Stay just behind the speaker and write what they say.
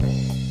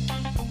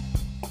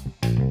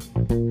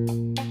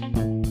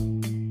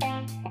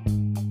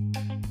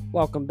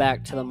Welcome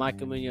back to the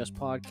Michael Munoz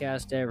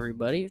podcast,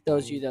 everybody.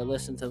 Those of you that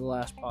listened to the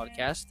last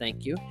podcast,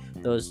 thank you.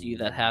 Those of you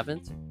that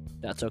haven't,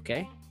 that's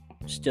okay.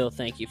 Still,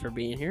 thank you for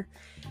being here.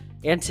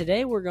 And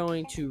today we're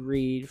going to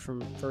read from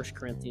 1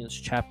 Corinthians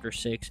chapter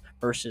 6,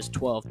 verses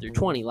 12 through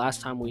 20.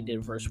 Last time we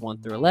did verse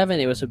 1 through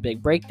 11. It was a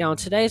big breakdown.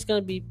 Today is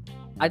going to be,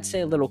 I'd say,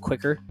 a little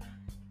quicker,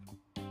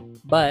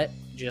 but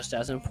just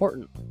as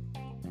important.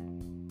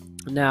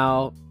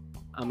 Now,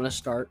 I'm going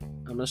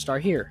to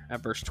start here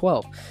at verse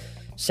 12.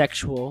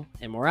 Sexual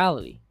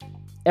immorality.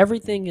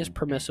 Everything is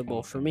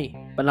permissible for me,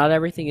 but not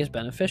everything is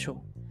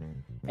beneficial.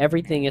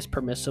 Everything is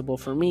permissible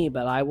for me,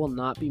 but I will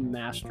not be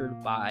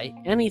mastered by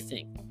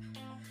anything.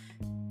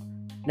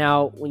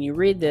 Now, when you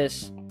read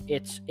this,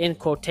 it's in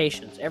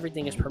quotations.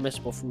 Everything is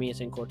permissible for me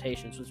is in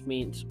quotations, which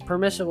means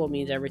permissible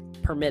means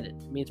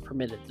permitted. It means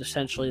permitted.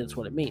 Essentially, that's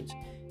what it means.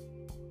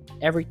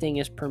 Everything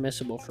is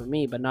permissible for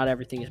me, but not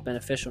everything is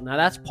beneficial. Now,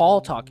 that's Paul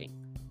talking.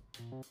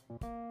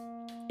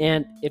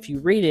 And if you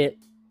read it,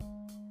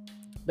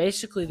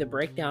 basically the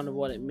breakdown of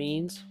what it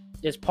means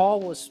is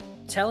Paul was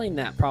telling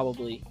that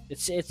probably.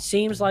 It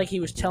seems like he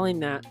was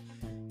telling that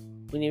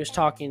when he was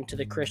talking to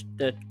the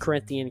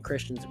Corinthian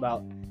Christians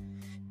about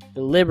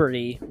the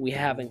liberty we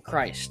have in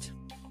Christ.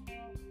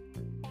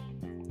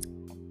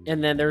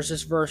 And then there's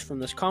this verse from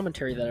this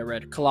commentary that I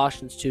read,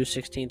 Colossians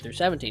 2:16 through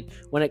 17.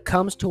 When it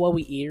comes to what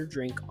we eat or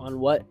drink, on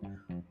what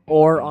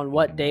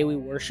day we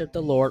worship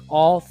the Lord,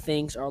 all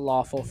things are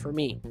lawful for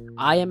me.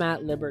 I am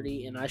at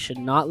liberty, and I should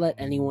not let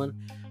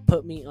anyone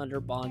put me under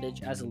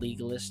bondage as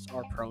legalists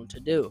are prone to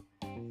do.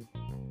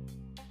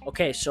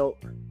 Okay, so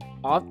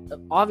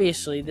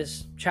obviously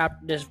this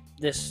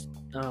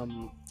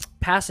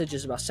passage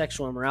is about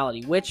sexual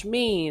immorality, which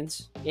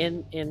means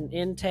in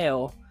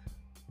entail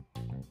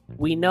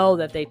we know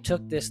that they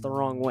took this the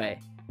wrong way.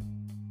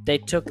 They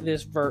took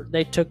this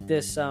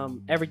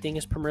everything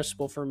is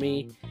permissible for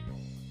me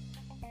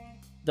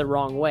the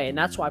wrong way, and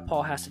that's why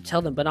Paul has to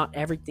tell them, but not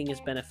everything is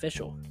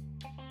beneficial.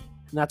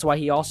 And that's why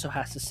he also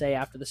has to say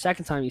after the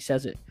second time he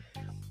says it,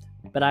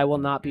 but I will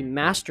not be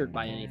mastered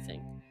by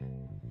anything.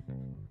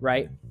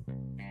 Right?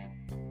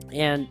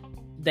 And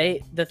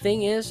the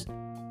thing is,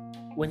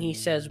 when he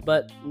says,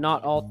 but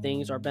not all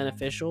things are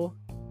beneficial,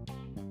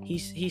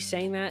 he's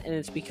saying that, and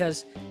it's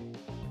because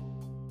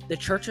the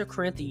Church of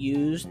Corinth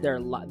used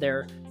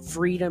their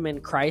freedom in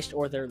Christ,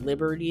 or their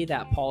liberty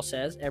that Paul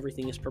says,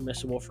 everything is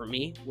permissible for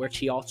me, which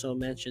he also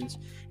mentions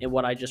in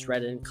what I just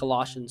read in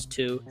Colossians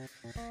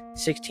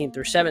 2:16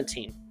 through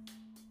 17.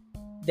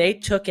 They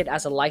took it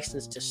as a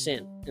license to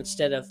sin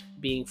instead of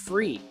being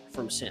free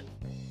from sin.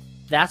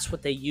 That's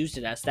what they used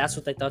it as. That's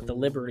what they thought the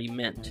liberty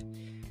meant,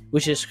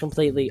 which is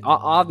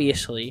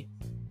obviously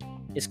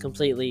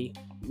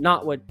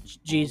not what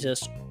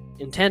Jesus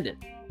intended,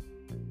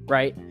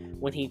 right?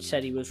 When he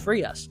said he would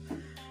free us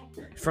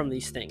from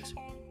these things.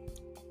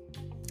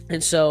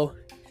 And so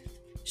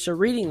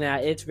reading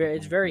that, it's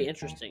very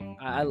interesting.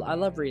 I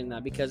love reading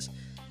that because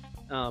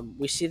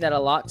we see that a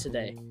lot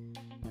today.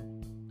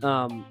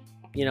 And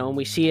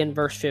we see in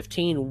verse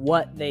 15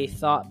 what they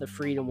thought the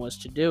freedom was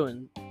to do.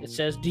 And it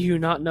says, do you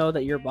not know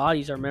that your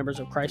bodies are members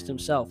of Christ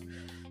himself?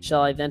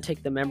 Shall I then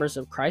take the members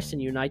of Christ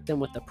and unite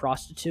them with the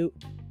prostitute?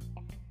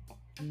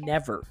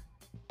 Never.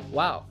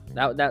 Wow.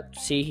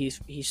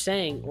 He's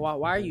saying,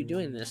 why are you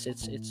doing this?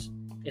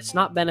 It's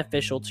not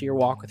beneficial to your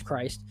walk with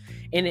Christ.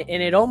 And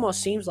it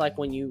almost seems like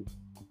when you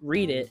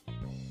read it,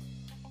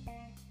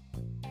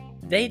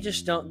 they're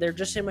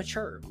just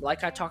immature.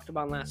 Like I talked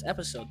about in last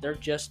episode, they're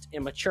just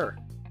immature.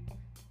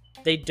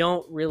 They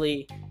don't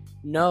really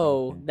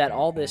know that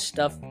all this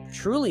stuff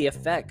truly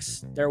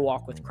affects their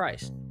walk with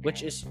Christ,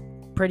 which is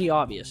pretty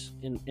obvious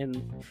in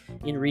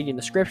reading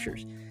the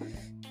scriptures.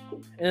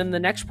 And then the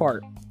next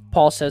part,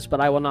 Paul says, but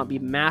I will not be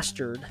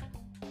mastered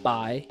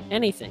by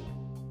anything.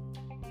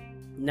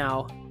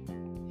 Now,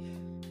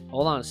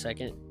 hold on a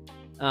second.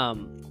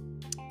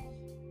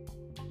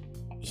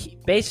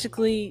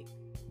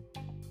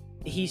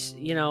 He's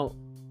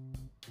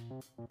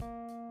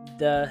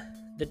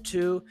the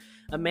two,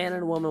 a man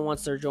and a woman,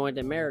 once they're joined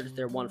in marriage,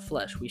 they're one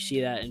flesh. We see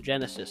that in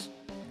Genesis.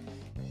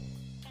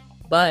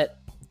 But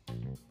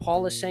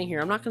Paul is saying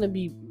here, I'm not going to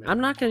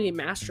be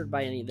mastered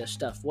by any of this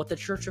stuff. What the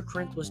Church of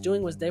Corinth was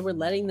doing was they were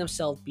letting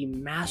themselves be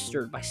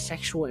mastered by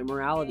sexual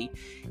immorality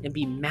and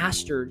be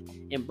mastered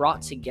and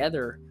brought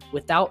together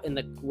without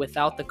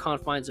the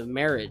confines of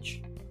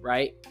marriage,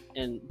 right?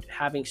 And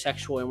having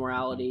sexual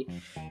immorality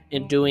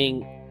and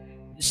doing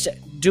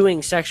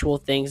sexual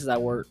things that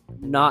were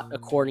not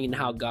according to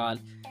how God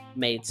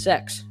made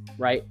sex,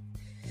 right?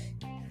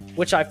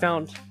 Which I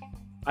found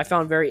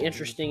very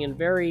interesting and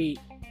very,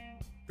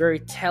 very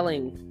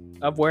telling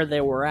of where they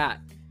were at,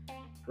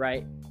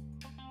 right?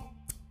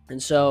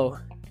 And so,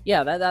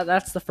 yeah,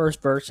 that's the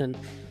first verse, and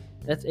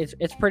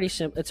it's pretty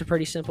simple. It's a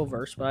pretty simple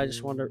verse, but I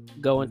just wanted to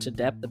go into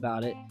depth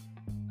about it.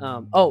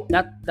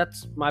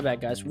 That's my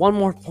bad, guys. One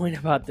more point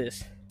about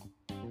this.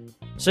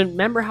 So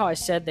remember how I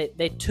said that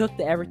they took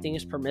the everything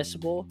is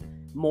permissible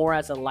more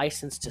as a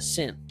license to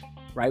sin,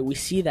 right? We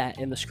see that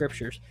in the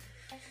scriptures.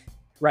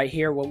 right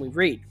here when we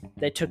read.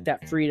 They took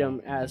that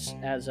freedom as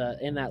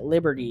in that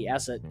liberty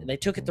they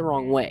took it the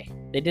wrong way.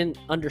 They didn't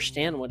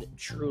understand what it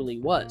truly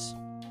was.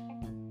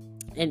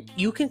 And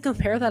you can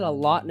compare that a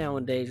lot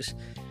nowadays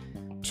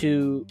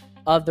to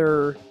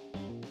other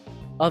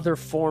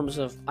forms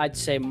of, I'd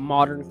say,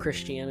 modern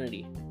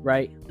Christianity,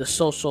 right? The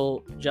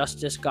social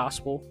justice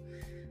gospel,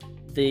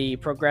 the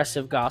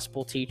progressive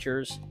gospel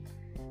teachers,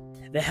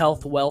 the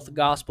health wealth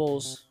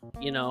gospels,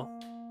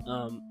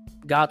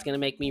 God's gonna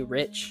make me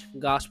rich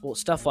gospel,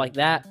 stuff like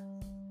that.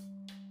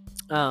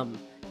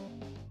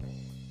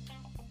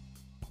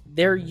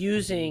 They're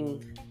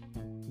using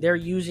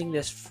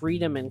this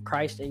freedom in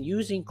Christ and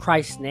using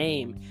Christ's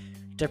name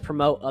to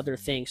promote other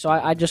things. So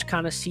I just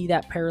kind of see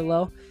that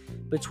parallel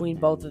between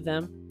both of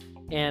them.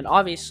 And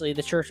obviously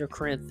the Church of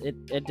Corinth,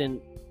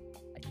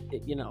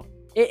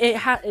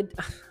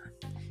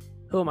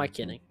 who am I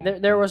kidding?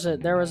 There was a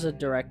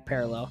direct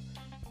parallel,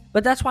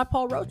 but that's why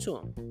Paul wrote to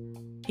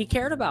him. He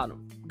cared about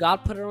him.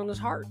 God put it on his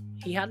heart.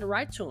 He had to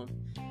write to him.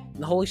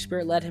 And the Holy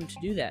Spirit led him to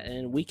do that.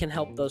 And we can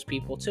help those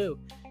people too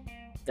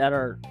that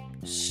are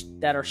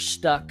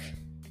stuck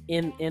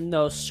in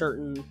those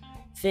certain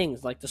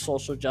things, like the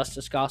social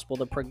justice gospel,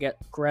 the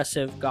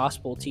progressive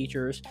gospel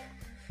teachers,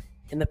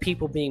 and the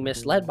people being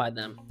misled by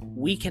them.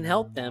 We can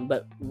help them,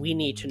 but we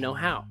need to know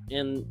how.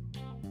 And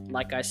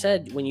like I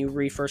said, when you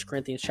read 1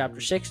 Corinthians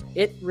chapter 6,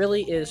 it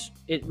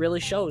really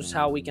shows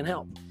how we can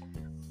help.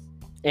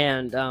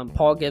 And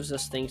Paul gives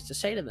us things to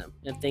say to them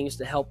and things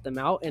to help them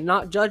out and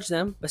not judge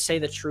them, but say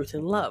the truth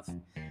in love.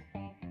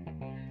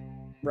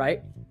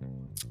 Right?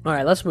 All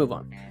right, let's move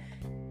on.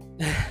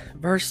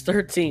 Verse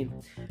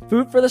 13.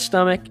 Food for the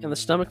stomach and the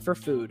stomach for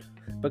food,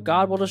 but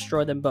God will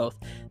destroy them both.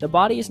 The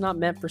body is not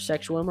meant for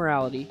sexual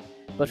immorality,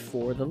 but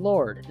for the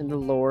Lord, and the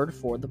Lord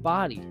for the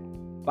body.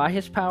 By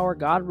his power,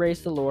 God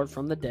raised the Lord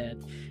from the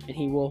dead, and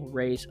he will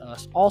raise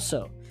us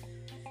also.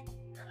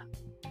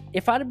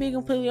 If I had to be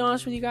completely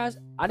honest with you guys,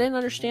 I didn't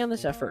understand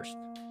this at first,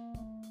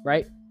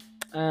 right?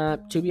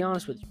 To be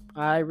honest with you,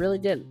 I really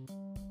didn't.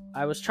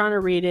 I was trying to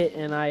read it,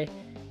 and I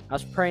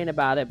was praying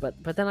about it,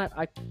 but then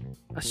I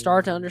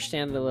started to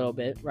understand it a little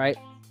bit, right?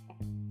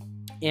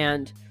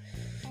 And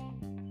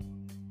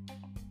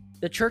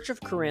the Church of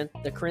Corinth,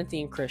 the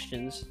Corinthian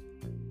Christians,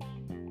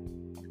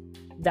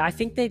 I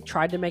think they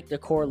tried to make the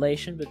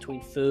correlation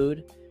between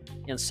food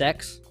and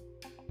sex,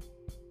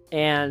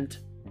 and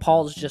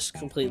Paul's just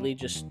completely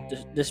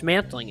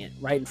dismantling it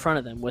right in front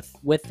of them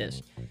with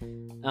this,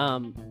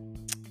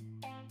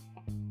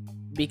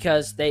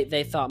 because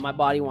they thought, my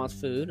body wants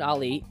food,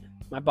 I'll eat.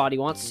 My body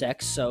wants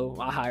sex, so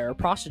I hire a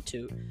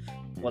prostitute.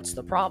 What's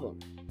the problem?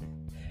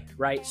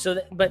 Right? So,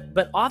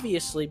 but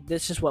obviously,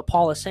 this is what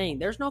Paul is saying.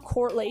 There's no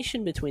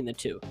correlation between the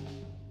two.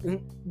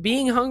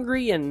 Being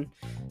hungry and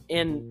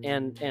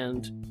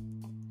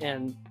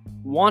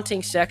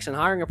wanting sex and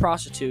hiring a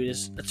prostitute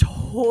is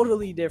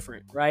totally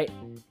different, right?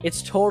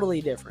 It's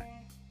totally different.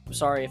 I'm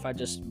sorry if I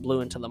just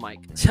blew into the mic.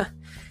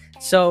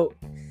 So,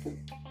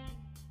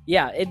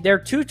 yeah, they're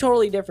two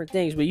totally different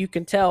things, but you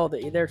can tell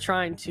that they're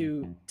trying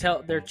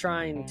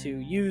to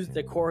use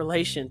the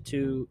correlation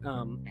to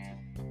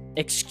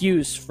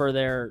excuse for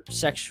their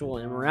sexual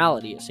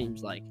immorality, it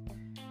seems like.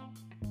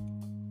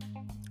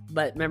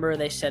 But remember,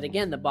 they said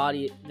again,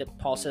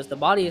 Paul says the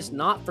body is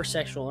not for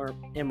sexual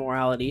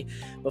immorality,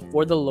 but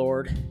for the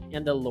Lord,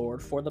 and the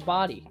Lord for the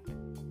body.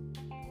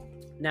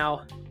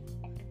 Now,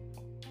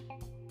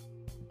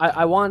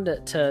 I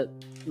wanted to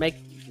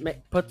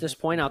put this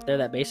point out there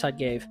that Bayside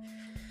gave,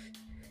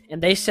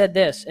 and they said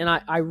this, and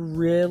I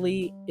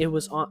really, it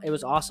was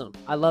awesome.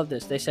 I love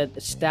this. They said,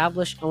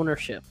 establish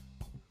ownership.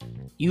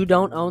 You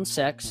don't own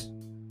sex.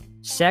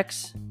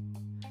 Sex,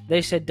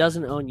 they said,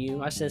 doesn't own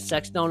you. I said,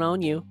 sex don't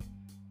own you,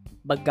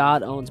 but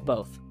God owns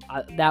both.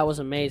 That was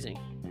amazing,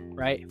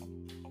 right?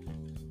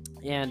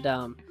 And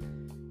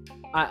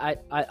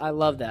I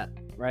love that,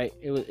 right?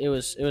 It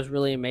was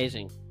really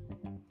amazing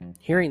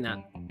hearing that.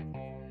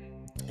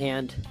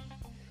 And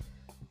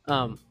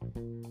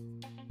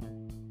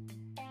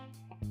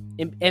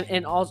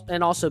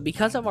also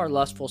because of our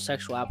lustful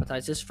sexual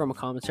appetites, this is from a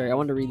commentary, I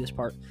wanted to read this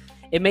part.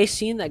 It may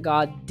seem that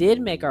God did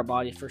make our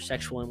bodies for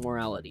sexual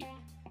immorality,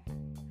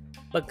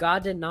 but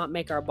God did not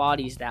make our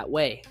bodies that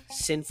way.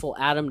 Sinful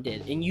Adam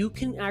did. And you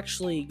can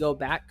actually go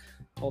back,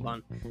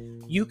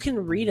 you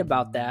can read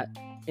about that,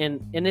 and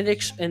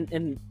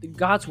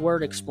God's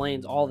word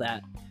explains all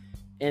that,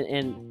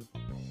 and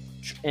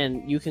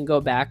you can go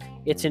back.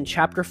 It's in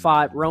chapter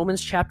 5,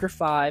 Romans chapter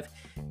 5,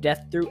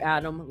 death through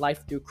Adam,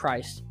 life through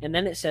Christ. And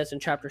then it says in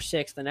chapter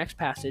 6, the next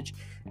passage,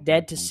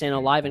 dead to sin,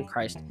 alive in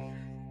Christ.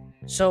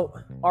 So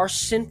our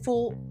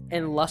sinful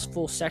and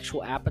lustful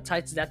sexual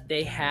appetites that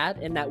they had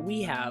and that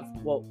we have,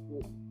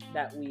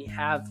 that we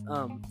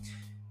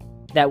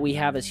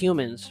have as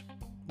humans,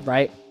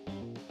 right?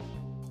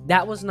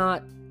 That was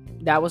not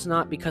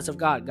because of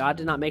God. God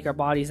did not make our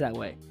bodies that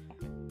way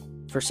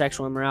for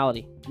sexual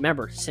immorality.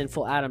 Remember,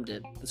 sinful Adam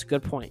did. That's a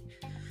good point.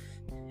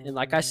 And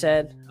like I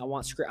said, I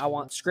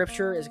want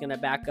scripture is going to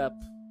back up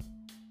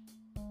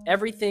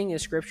everything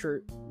is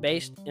scripture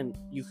based, and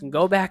you can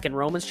go back in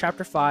Romans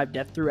chapter 5,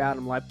 death through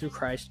Adam, life through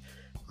Christ.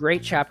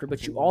 Great chapter,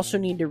 but you also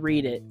need to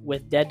read it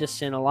with dead to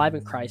sin, alive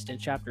in Christ in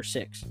chapter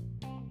 6.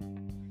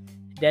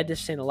 Dead to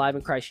sin, alive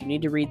in Christ. You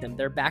need to read them.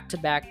 They're back to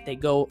back. They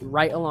go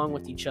right along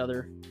with each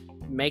other.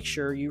 Make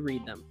sure you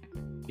read them,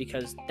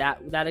 because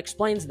that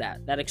explains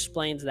that. That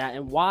explains that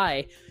and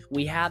why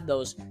we have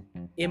those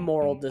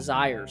immoral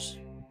desires,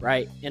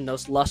 right? And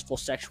those lustful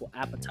sexual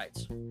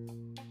appetites,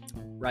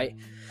 right?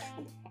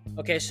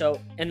 Okay, so,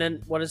 and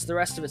then what does the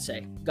rest of it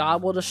say?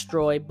 God will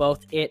destroy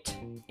both it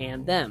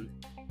and them.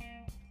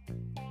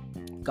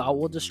 God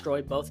will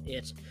destroy both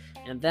it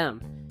and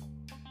them.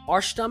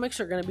 Our stomachs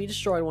are going to be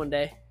destroyed one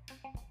day,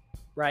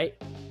 right?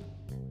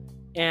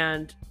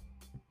 And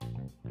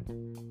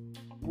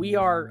we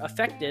are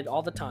affected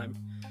all the time,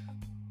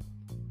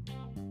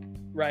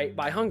 right,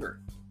 by hunger.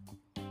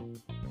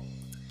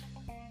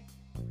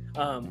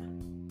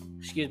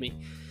 Excuse me.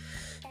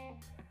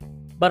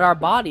 But our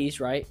bodies,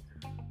 right?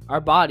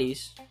 Our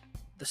bodies,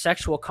 the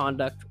sexual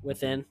conduct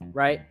within,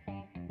 right?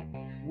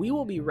 We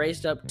will be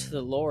raised up to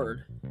the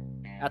Lord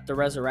at the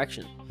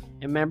resurrection.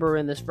 And remember,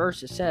 in this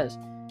verse it says,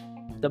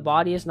 the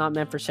body is not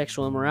meant for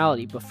sexual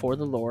immorality, but for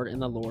the Lord,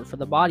 and the Lord for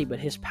the body. But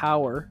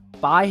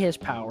by his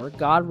power,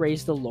 God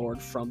raised the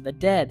Lord from the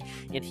dead,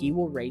 and he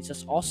will raise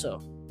us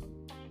also.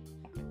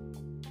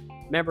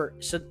 Remember,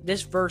 so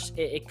this verse,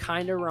 it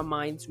kind of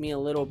reminds me a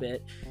little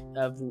bit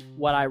of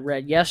what I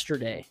read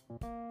yesterday,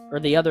 or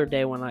the other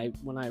day when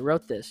I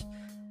wrote this,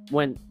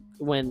 when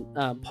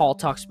Paul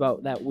talks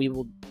about that we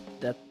will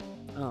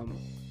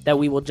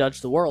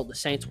judge the world, the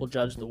saints will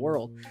judge the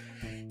world,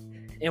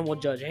 and will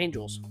judge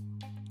angels.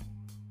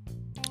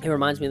 It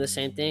reminds me of the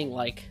same thing,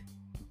 like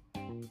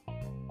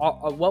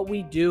what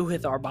we do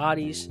with our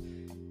bodies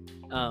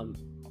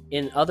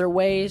in other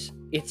ways.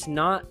 It's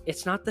not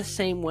the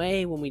same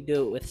way when we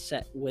do it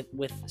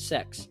with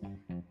sex.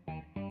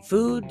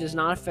 Food does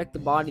not affect the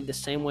body the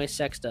same way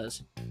sex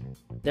does.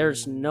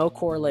 There's no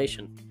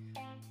correlation,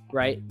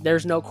 right?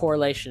 There's no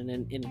correlation.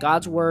 In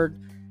God's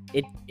word,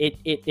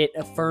 it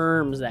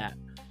affirms that,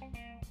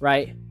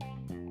 right?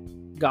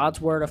 God's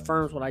word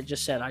affirms what I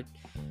just said.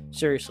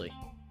 Seriously.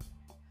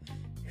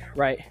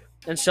 Right?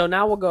 And so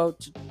now we'll go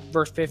to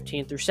verse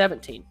 15 through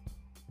 17.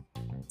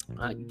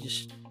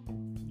 Just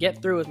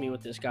get through with me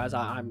with this, guys.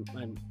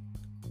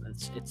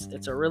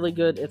 It's a really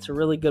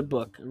good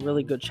book, a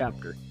really good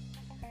chapter.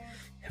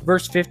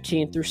 Verse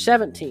 15 through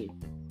 17.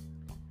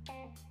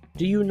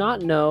 Do you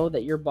not know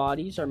that your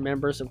bodies are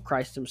members of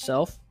Christ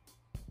himself?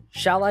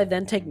 Shall I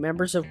then take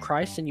members of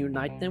Christ and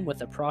unite them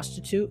with a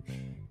prostitute?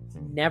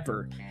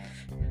 Never.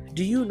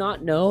 Do you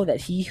not know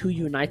that he who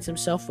unites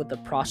himself with a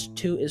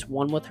prostitute is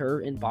one with her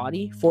in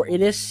body? For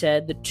it is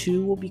said, the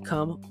two will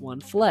become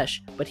one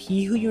flesh. But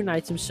he who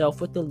unites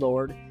himself with the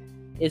Lord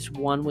is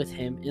one with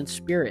him in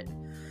spirit.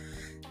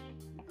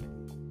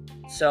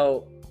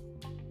 So,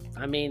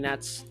 I mean,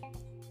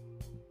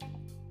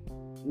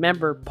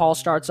 remember, Paul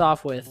starts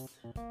off with,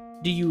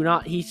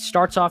 he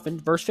starts off in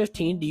verse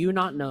 15, do you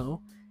not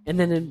know? And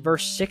then in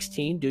verse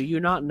 16, do you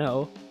not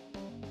know?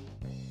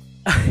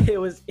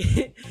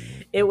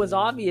 It was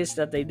obvious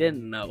that they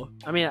didn't know.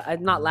 I mean,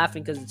 I'm not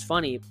laughing because it's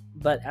funny,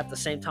 but at the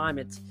same time,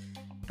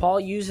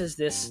 Paul uses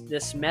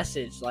this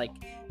message like,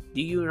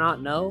 do you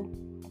not know?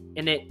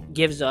 And it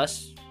gives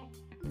us,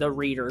 the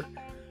reader,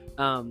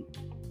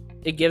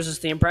 it gives us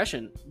the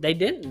impression they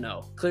didn't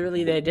know.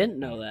 Clearly, they didn't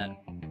know that.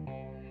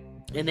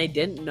 And they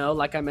didn't know,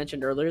 like I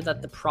mentioned earlier,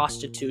 that the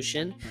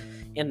prostitution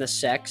and the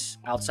sex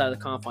outside of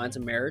the confines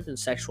of marriage and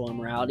sexual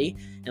immorality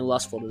and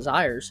lustful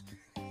desires,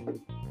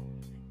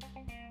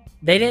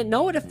 they didn't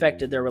know it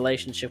affected their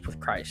relationship with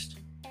Christ.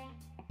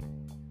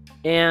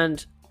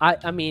 And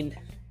I mean,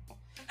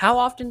 how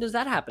often does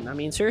that happen? I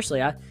mean,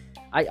 seriously,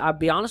 I'll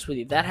be honest with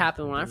you. That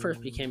happened when I first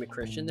became a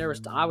Christian.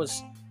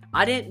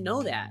 I didn't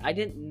know that. I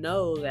didn't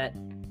know that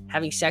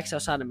having sex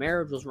outside of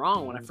marriage was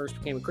wrong when I first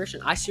became a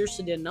Christian. I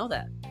seriously didn't know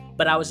that.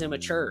 But I was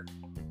immature.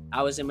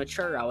 I was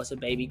a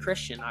baby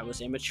Christian. I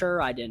was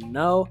immature. I didn't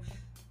know.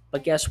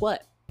 But guess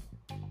what?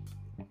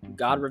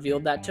 God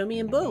revealed that to me,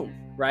 and boom,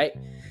 right?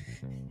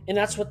 And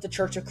that's what the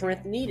Church of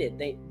Corinth needed.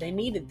 They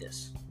needed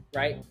this,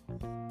 right?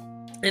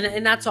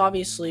 And that's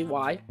obviously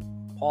why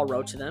Paul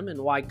wrote to them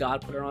and why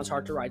God put it on his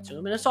heart to write to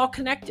them. And it's all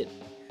connected.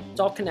 It's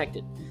all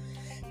connected,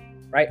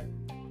 right?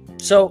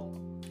 So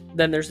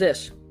then there's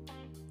this.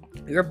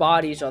 Your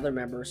bodies are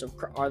members of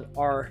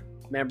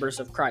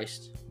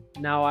Christ.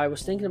 Now, I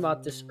was thinking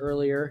about this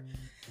earlier,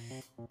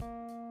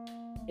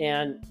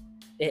 and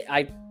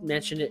I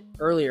mentioned it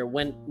earlier.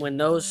 When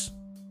those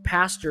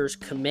pastors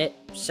commit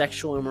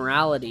sexual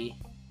immorality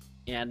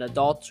and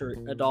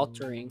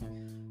adultering,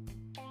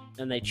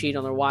 and they cheat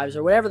on their wives,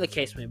 or whatever the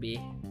case may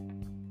be,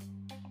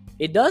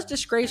 it does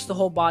disgrace the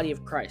whole body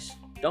of Christ.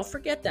 Don't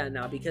forget that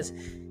now, because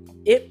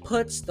it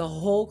puts the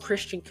whole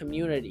Christian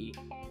community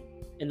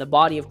in the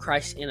body of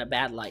Christ in a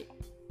bad light.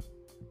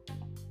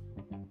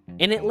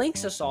 And it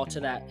links us all to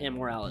that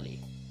immorality.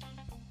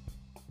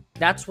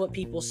 That's what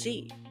people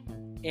see.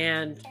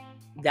 And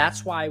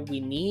that's why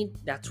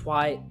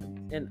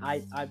and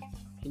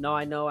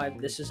I know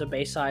this is a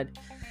Bayside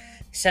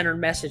centered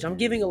message. I'm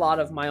giving a lot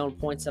of my own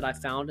points that I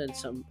found and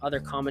some other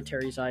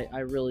commentaries I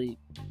really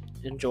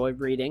enjoyed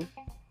reading.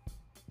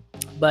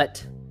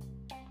 But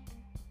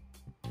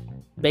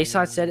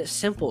Bayside said it's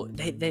simple.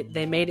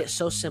 They made it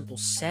so simple.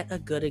 Set a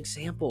good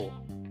example.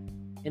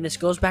 And this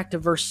goes back to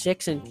verse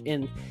 6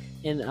 in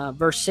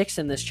verse 6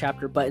 in this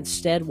chapter. But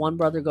instead, one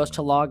brother goes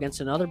to law against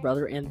another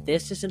brother, and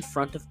this is in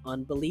front of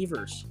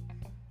unbelievers.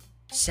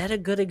 Set a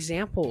good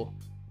example.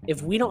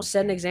 If we don't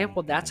set an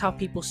example, that's how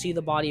people see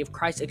the body of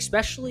Christ.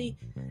 Especially,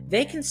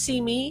 they can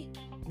see me.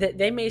 That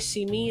they may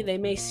see me. They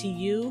may see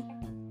you.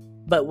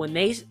 But when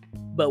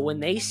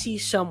they see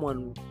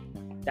someone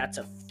that's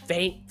a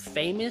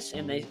famous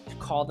and they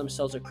call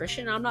themselves a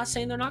Christian, I'm not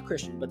saying they're not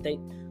Christian, but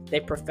they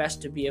profess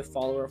to be a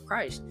follower of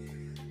Christ.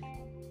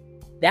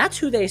 That's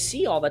who they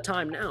see all the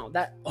time now.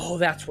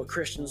 That's what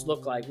Christians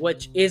look like,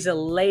 which is a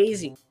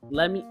lazy.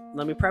 Let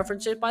me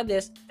preference it by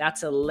this.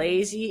 That's a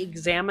lazy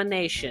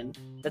examination.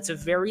 That's a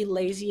very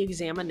lazy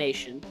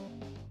examination,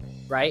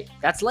 right?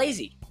 That's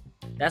lazy.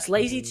 That's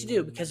lazy to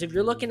do, because if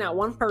you're looking at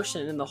one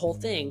person and the whole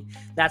thing,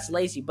 that's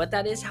lazy. But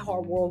that is how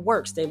our world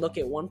works. They look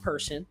at one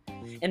person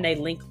and they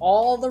link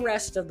all the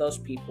rest of those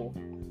people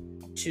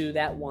to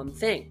that one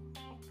thing.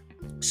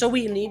 So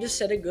we need to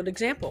set a good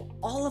example.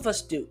 All of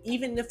us do,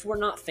 even if we're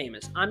not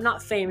famous. I'm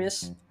not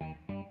famous.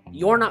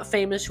 You're not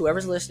famous,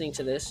 whoever's listening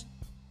to this,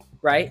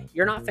 right?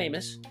 You're not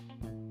famous,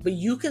 but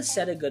you can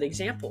set a good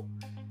example.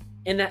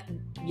 And that,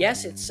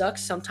 yes, it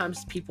sucks.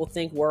 Sometimes people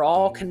think we're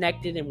all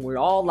connected and we're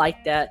all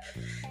like that,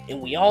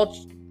 and we all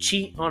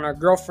cheat on our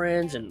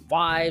girlfriends and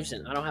wives.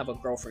 And I don't have a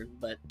girlfriend,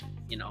 but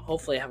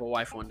hopefully I have a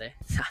wife one day.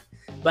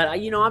 But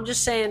I'm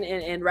just saying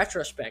in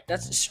retrospect,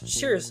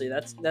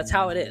 that's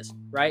how it is,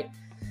 right?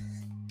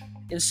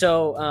 And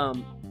so,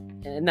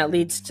 and that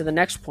leads to the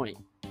next point.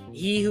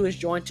 He who is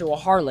joined to a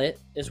harlot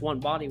is one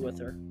body with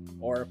her,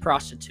 or a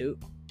prostitute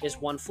is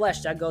one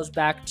flesh. That goes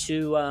back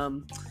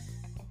to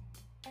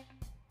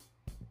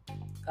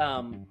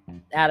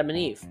Adam and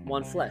Eve,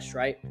 one flesh,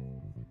 right?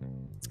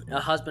 A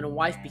husband and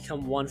wife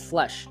become one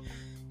flesh,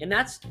 and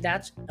that's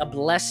a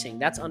blessing.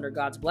 That's under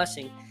God's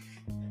blessing.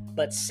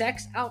 But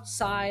sex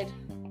outside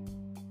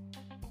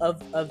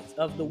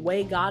of the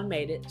way God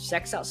made it,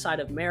 sex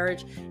outside of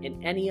marriage,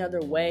 and any other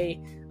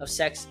way of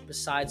sex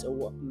besides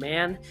a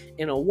man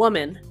and a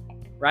woman,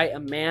 right? A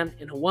man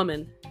and a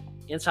woman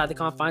inside the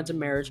confines of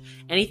marriage,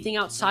 anything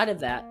outside of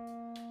that,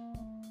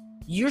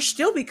 you're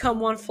still become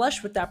one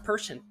flesh with that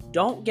person.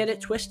 Don't get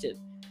it twisted.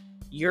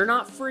 You're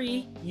not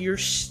free. You're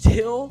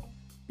still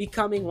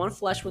becoming one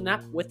flesh with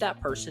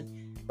that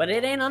person, but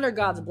it ain't under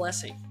God's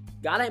blessing.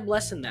 God ain't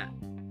blessing that.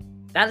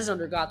 That is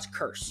under God's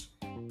curse.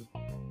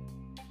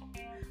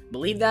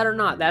 Believe that or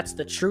not, that's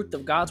the truth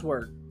of God's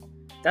word.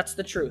 That's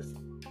the truth.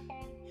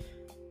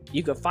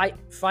 You can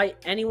fight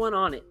anyone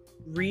on it.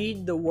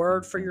 Read the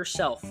word for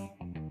yourself.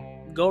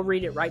 Go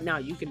read it right now.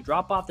 You can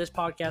drop off this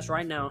podcast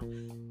right now.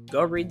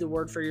 Go read the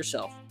word for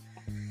yourself.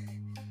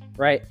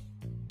 Right?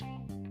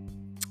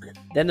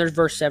 Then there's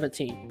verse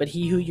 17. But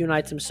he who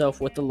unites himself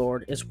with the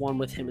Lord is one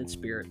with him in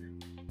spirit.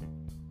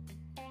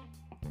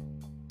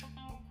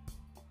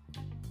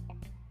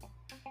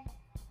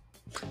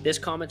 This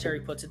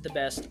commentary puts it the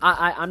best.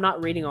 I'm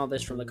not reading all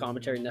this from the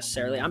commentary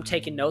necessarily. I'm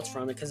taking notes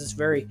from it because it's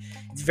very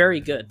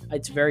good.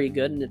 It's very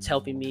good, and it's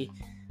helping me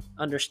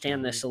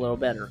understand this a little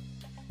better.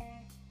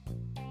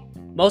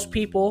 Most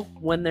people,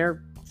 when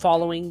they're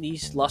following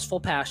these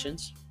lustful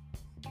passions,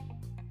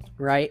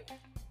 right?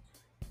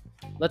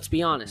 Let's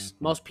be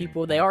honest. Most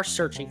people, they are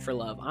searching for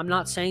love. I'm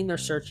not saying they're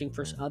searching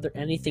for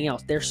anything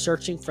else. They're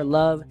searching for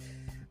love.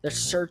 They're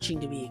searching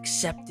to be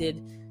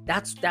accepted.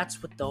 That's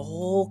what the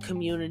whole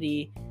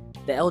community,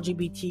 the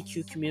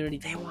LGBTQ community,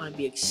 they want to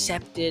be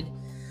accepted,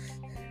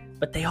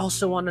 but they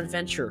also want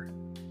adventure.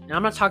 And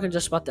I'm not talking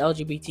just about the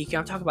LGBTQ.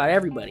 I'm talking about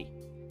everybody.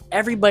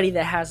 Everybody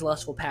that has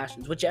lustful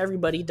passions, which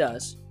everybody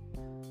does.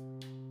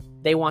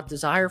 They want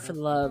desire for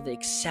love, the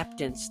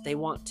acceptance. They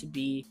want to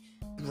be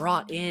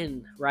brought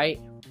in, right?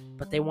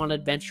 But they want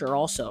adventure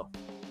also.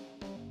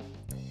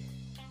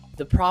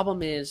 The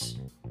problem is,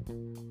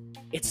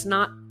 it's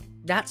not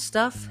that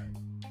stuff.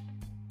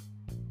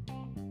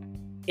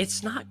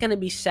 It's not going to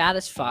be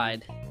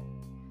satisfied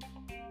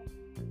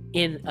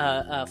in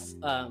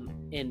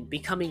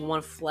becoming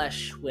one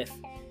flesh with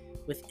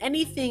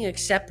anything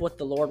except what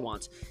the Lord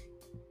wants.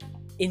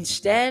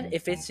 Instead,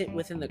 if it's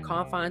within the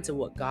confines of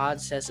what God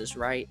says is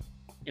right,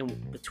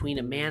 and between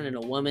a man and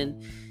a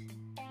woman,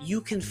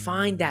 you can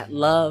find that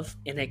love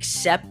and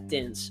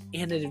acceptance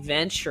and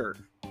adventure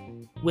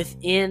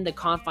within the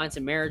confines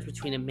of marriage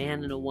between a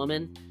man and a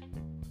woman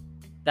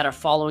that are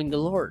following the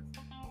Lord.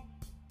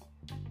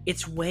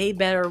 It's way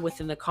better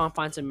within the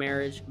confines of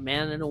marriage, a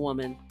man and a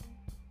woman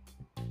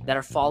that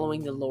are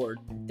following the Lord.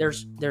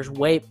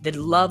 The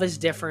love is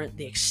different,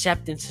 the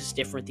acceptance is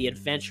different, the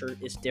adventure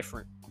is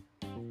different.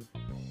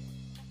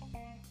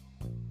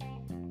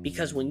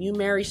 Because when you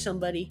marry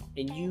somebody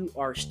and you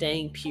are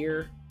staying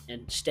pure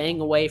and staying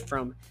away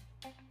from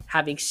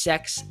having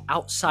sex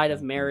outside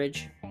of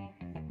marriage,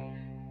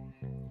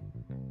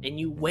 and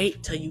you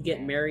wait till you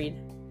get married,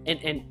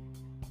 and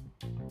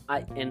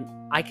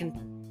I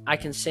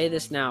can say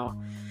this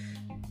now,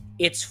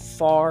 it's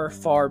far,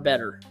 far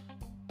better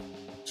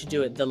to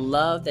do it. The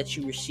love that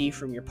you receive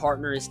from your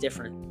partner is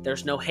different.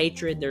 There's no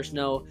hatred. There's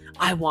no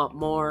I want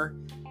more.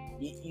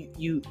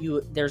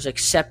 There's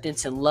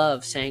acceptance and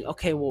love, saying,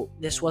 okay, well,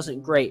 this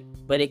wasn't great,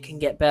 but it can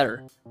get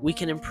better. We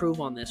can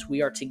improve on this.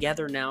 We are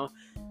together now.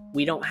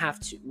 We don't have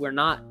to. We're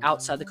not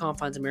outside the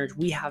confines of marriage.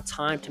 We have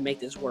time to make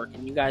this work.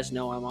 And you guys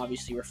know I'm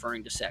obviously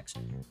referring to sex,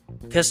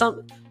 because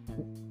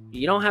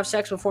you don't have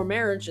sex before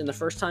marriage, and the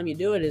first time you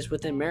do it is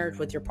within marriage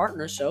with your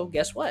partner. So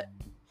guess what?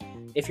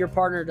 If your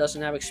partner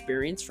doesn't have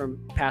experience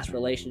from past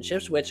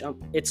relationships, which I'm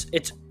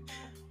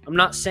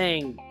not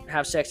saying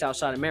have sex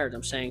outside of marriage.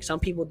 I'm saying some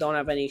people don't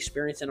have any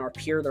experience and are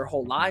pure their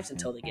whole lives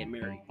until they get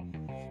married.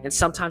 And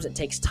sometimes it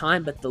takes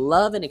time, but the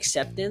love and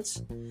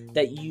acceptance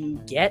that you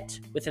get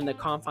within the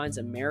confines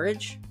of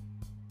marriage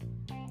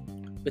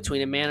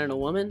between a man and a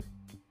woman,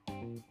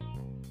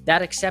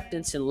 that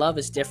acceptance and love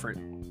is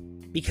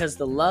different, because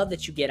the love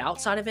that you get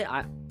outside of it,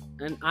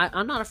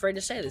 I'm not afraid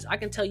to say this, I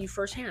can tell you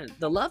firsthand,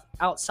 the love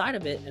outside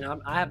of it, and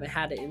I haven't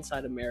had it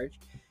inside of marriage,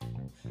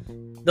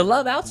 the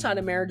love outside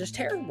of marriage is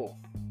terrible.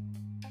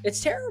 It's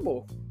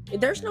terrible.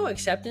 There's no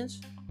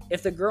acceptance.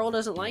 If the girl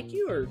doesn't like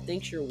you or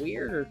thinks you're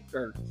weird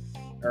or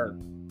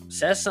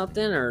says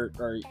something or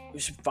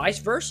vice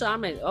versa, I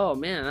mean, oh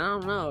man, I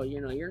don't know.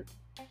 You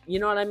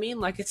know what I mean?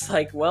 Like, it's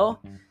like,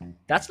 well,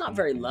 that's not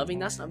very loving.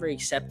 That's not very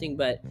accepting.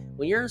 But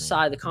when you're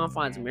inside the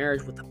confines of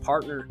marriage with a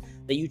partner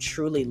that you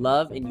truly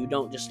love, and you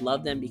don't just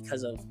love them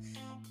because of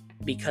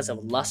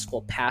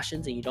lustful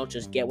passions, and you don't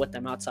just get with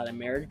them outside of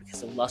marriage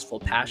because of lustful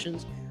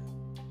passions.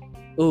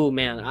 Oh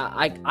man,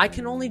 I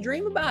can only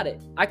dream about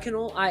it. I can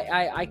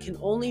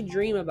only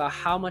dream about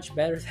how much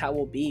better that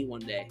will be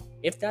one day,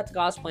 if that's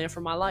God's plan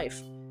for my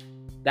life.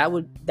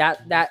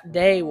 That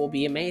day will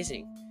be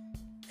amazing,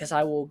 because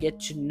I will get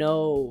to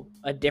know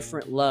a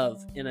different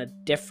love and a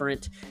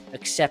different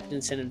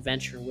acceptance and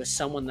adventure with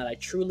someone that I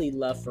truly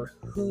love for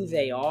who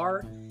they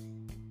are,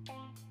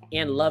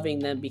 and loving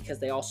them because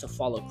they also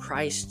follow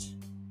Christ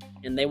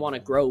and they want to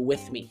grow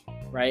with me,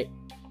 right?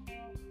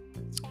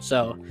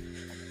 So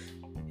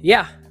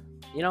yeah,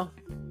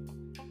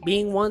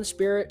 being one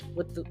spirit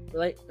with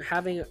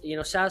having,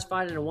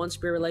 satisfied in a one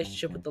spirit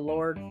relationship with the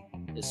Lord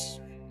it's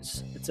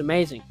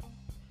amazing,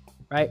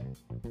 right?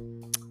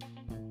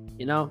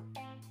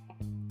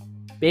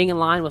 Being in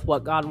line with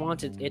what God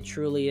wanted, it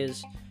truly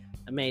is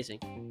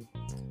amazing.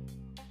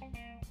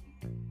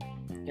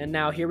 And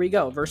now here we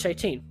go, verse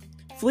 18.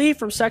 Flee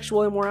from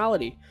sexual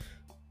immorality.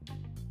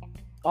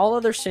 All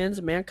other sins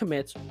a man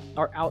commits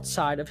are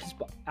outside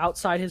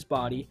his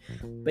body,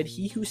 but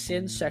he who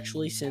sins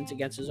sexually sins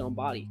against his own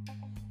body.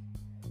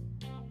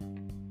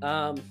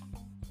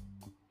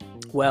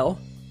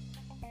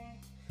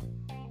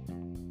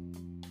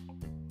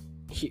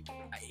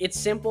 It's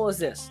simple as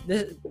this.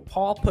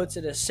 Paul puts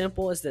it as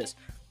simple as this.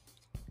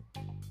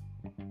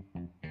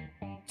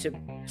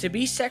 To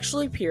be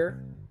sexually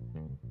pure,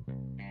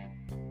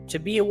 to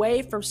be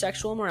away from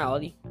sexual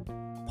immorality,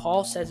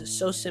 Paul says it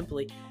so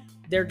simply.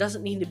 There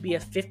doesn't need to be a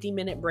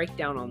 50-minute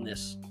breakdown on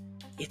this.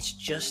 It's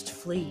just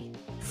flee.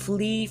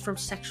 Flee from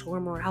sexual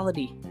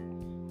immorality.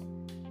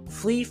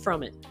 Flee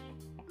from it.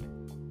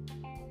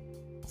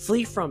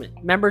 Flee from it.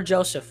 Remember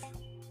Joseph.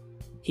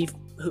 He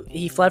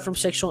fled from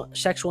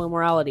sexual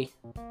immorality.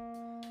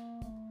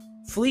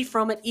 Flee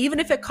from it, even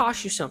if it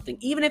costs you something.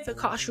 Even if it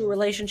costs you a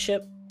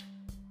relationship.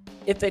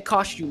 If it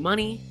costs you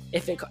money.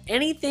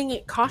 Anything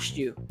it costs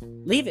you,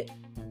 leave it.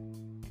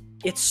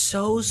 It's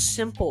so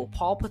simple.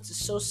 Paul puts it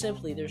so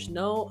simply. There's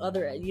no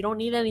other. You don't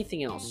need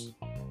anything else.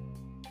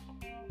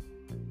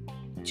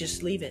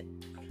 Just leave it.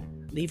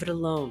 Leave it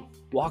alone.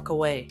 Walk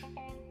away.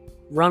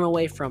 Run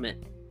away from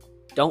it.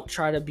 Don't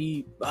try to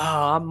be,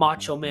 I'm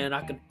macho man.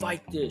 I can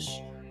fight this.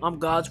 I'm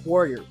God's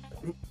warrior.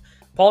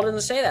 Paul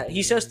doesn't say that.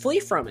 He says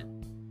flee from it.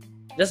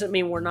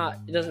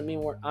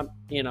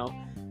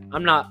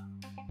 I'm not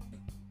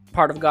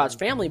part of God's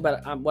family,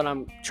 but what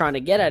I'm trying to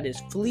get at is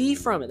flee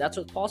from it. That's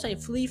what Paul's saying.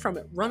 Flee from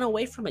it. Run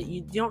away from it.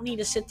 You don't need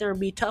to sit there and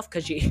be tough,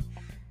 because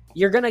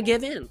you're going to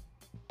give in.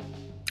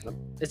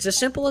 It's as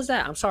simple as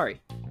that. I'm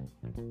sorry.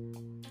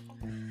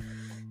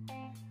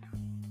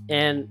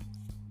 And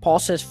Paul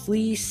says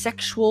flee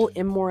sexual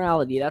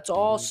immorality. That's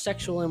all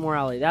sexual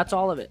immorality. That's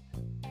all of it.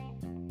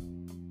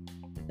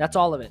 That's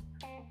all of it.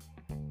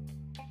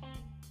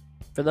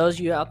 For those of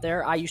you out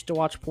there, I used to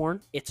watch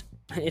porn. It's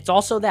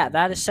also that.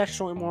 That is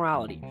sexual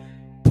immorality.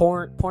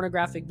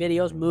 Pornographic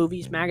videos,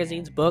 movies,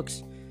 magazines,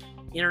 books,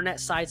 internet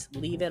sites.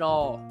 Leave it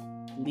all.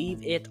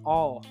 Leave it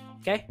all.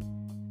 Okay?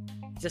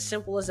 It's as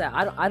simple as that.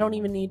 I don't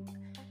even need.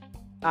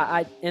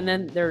 And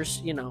then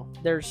there's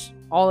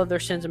all of their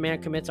sins a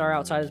man commits are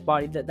outside his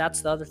body.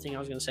 That's the other thing I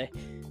was gonna say.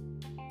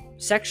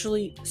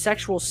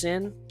 Sexual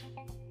sin.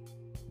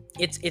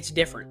 It's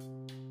different.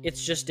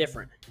 It's just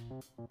different.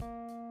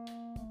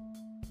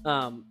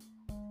 And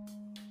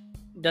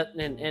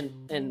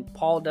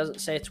Paul doesn't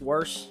say it's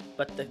worse,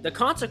 but the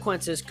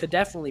consequences could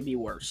definitely be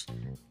worse.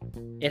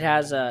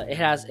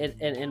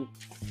 And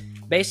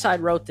Bayside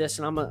wrote this,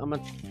 and I'm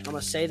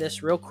gonna say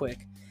this real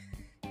quick.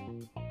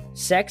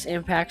 Sex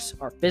impacts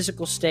our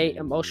physical state,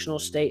 emotional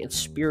state, and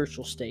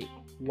spiritual state.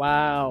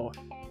 Wow,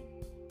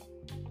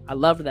 I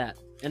love that.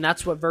 And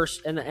that's what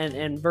verse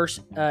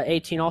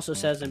 18 also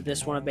says. And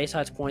this one of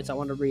Bayside's points I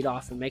want to read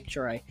off and make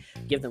sure I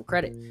give them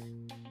credit.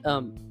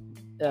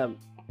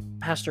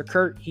 Pastor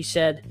Kurt, he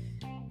said,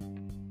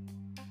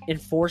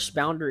 enforce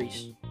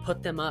boundaries,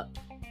 put them up.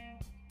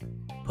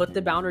 Put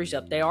the boundaries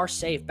up. They are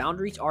safe.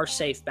 Boundaries are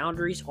safe.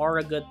 Boundaries are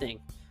a good thing.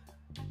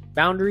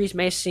 Boundaries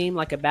may seem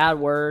like a bad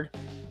word,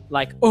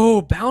 like,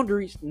 oh,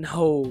 boundaries.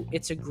 No,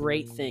 it's a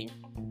great thing.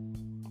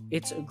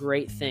 It's a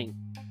great thing.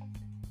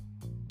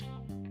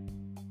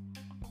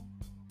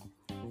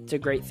 It's a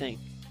great thing.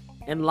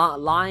 And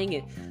lying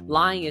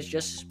is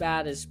just as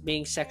bad as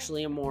being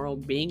sexually immoral,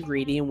 being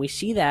greedy, and we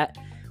see that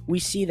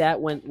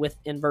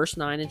in verse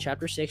 9 in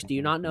chapter 6. Do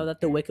you not know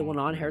that the wicked will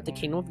not inherit the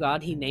kingdom of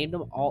God? He named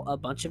them all a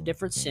bunch of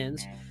different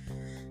sins.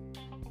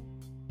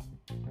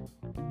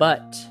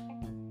 But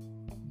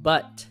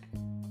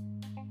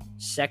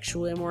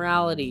sexual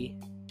immorality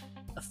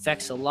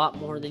affects a lot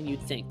more than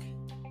you'd think.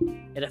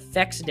 It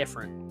affects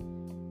differently.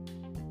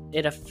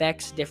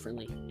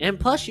 And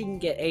plus you can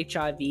get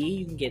HIV,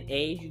 you can get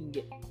AIDS,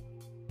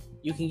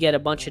 you can get a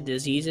bunch of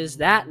diseases.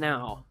 That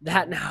now.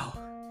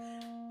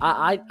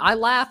 I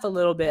laugh a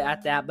little bit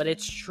at that, but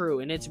it's true,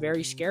 and it's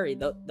very scary.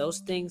 Those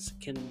things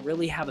can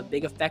really have a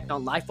big effect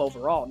on life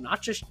overall,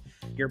 not just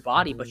your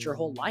body, but your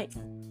whole life,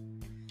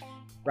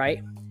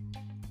 right?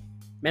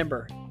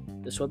 Remember,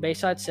 this is what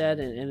Bayside said,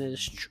 and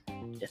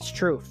it's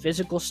true.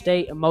 Physical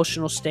state,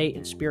 emotional state,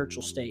 and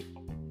spiritual state.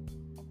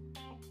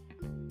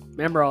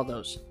 Remember all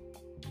those.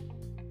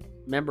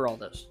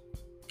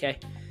 Okay?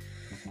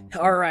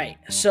 All right,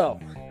 so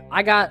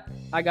I got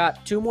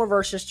 2 more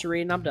verses to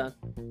read, and I'm done.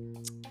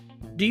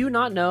 Do you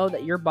not know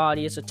that your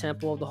body is a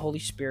temple of the Holy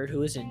Spirit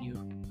who is in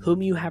you,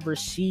 whom you have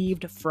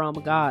received from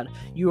God?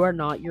 You are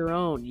not your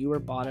own. You were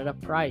bought at a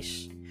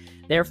price.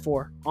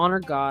 Therefore, honor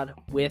God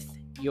with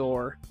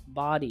your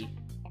body.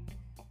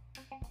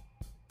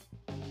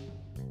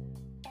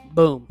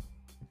 Boom.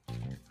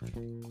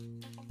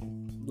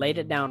 Laid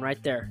it down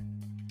right there.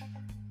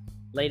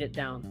 Laid it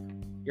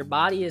down. Your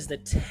body is the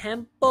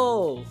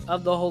temple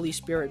of the Holy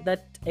Spirit.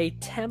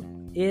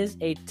 Is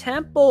a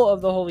temple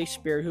of the Holy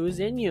Spirit who is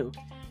in you,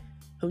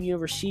 whom you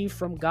have received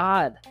from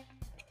God.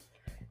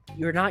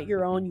 You're not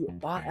your own. You were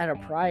bought at a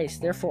price.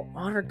 Therefore,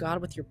 honor God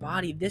with your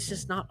body. This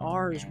is not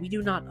ours. We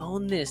do not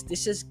own this.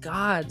 This is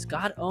God's.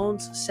 God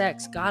owns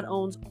sex. God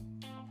owns.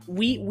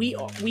 We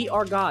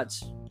are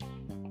God's.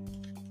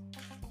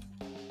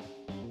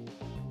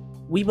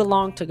 We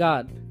belong to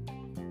God.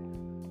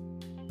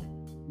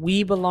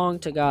 We belong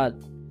to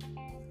God.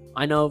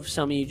 I know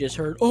some of you just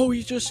heard, oh,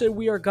 he just said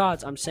we are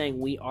God's. I'm saying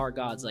we are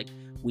God's. Like,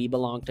 we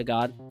belong to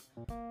God.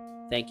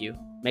 Thank you.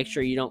 Make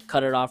sure you don't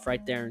cut it off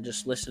right there and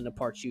just listen to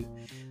parts you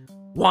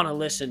want to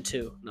listen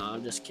to. No,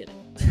 I'm just kidding.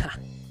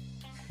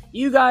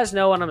 You guys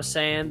know what I'm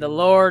saying. The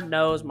Lord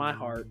knows my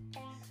heart.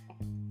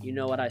 You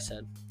know what I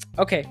said.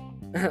 Okay.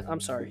 I'm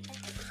sorry.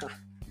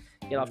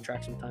 Get off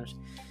track sometimes.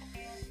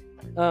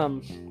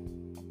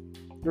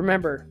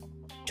 Remember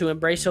to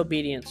embrace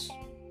obedience.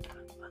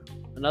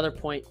 Another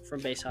point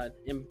from Bayside.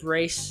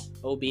 Embrace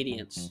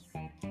obedience.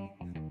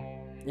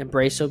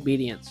 Embrace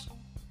obedience.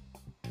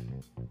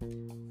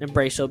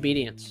 Embrace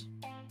obedience.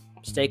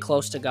 Stay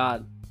close to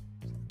God.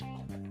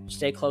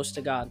 Stay close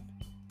to God.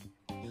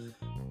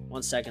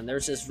 One second.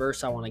 There's this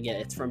verse I want to get.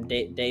 It's from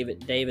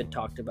David. David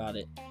talked about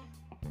it.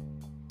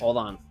 Hold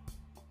on.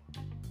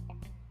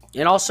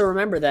 And also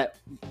remember that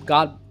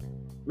God,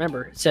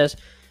 remember, it says,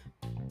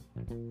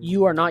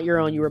 you are not your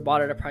own. You were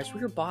bought at a price. We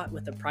were bought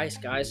with a price,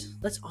 guys.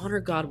 Let's honor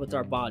God with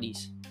our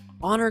bodies.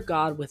 Honor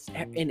God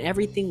in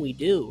everything we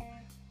do.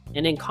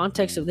 And in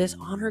context of this,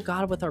 honor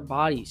God with our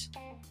bodies.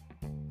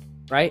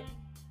 Right?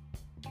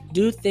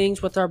 Do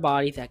things with our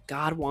body that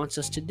God wants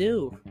us to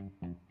do.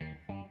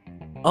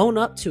 Own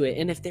up to it.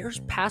 And if there's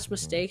past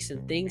mistakes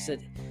and things that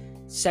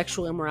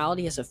sexual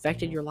immorality has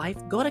affected your life,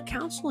 go to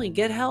counseling.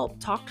 Get help.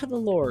 Talk to the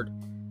Lord.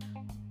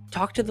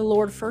 Talk to the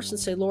Lord first and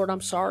say, Lord,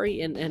 I'm sorry,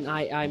 and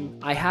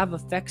I have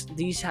effects.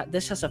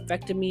 This has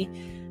affected me.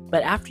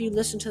 But after you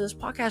listen to this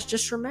podcast,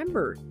 just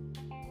remember,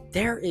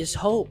 there is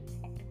hope.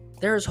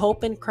 There is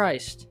hope in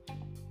Christ.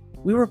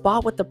 We were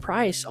bought with the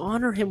price.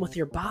 Honor Him with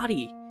your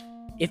body.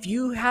 If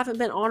you haven't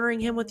been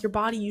honoring Him with your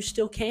body, you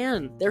still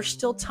can. There's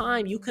still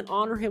time. You can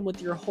honor Him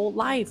with your whole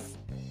life.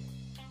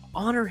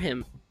 Honor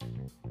Him.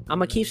 I'm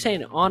going to keep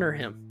saying it. Honor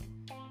Him.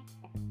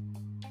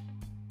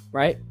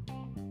 Right?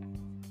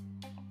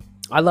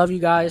 I love you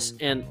guys,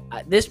 and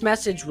this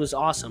message was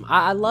awesome.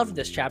 I loved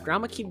this chapter.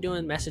 I'm going to keep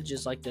doing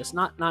messages like this.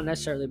 Not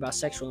necessarily about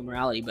sexual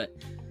immorality, but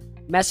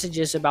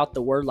messages about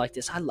the word like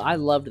this. I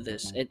loved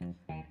this.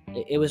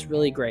 It was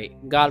really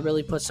great. God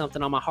really put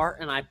something on my heart,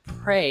 and I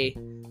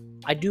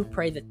do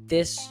pray that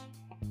this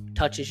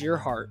touches your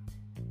heart.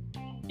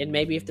 And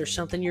maybe if there's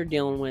something you're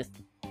dealing with,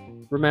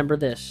 remember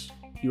this.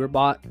 You were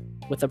bought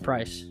with a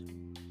price.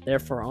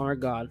 Therefore, honor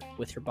God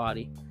with your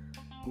body.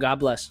 God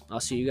bless. I'll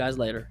see you guys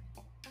later.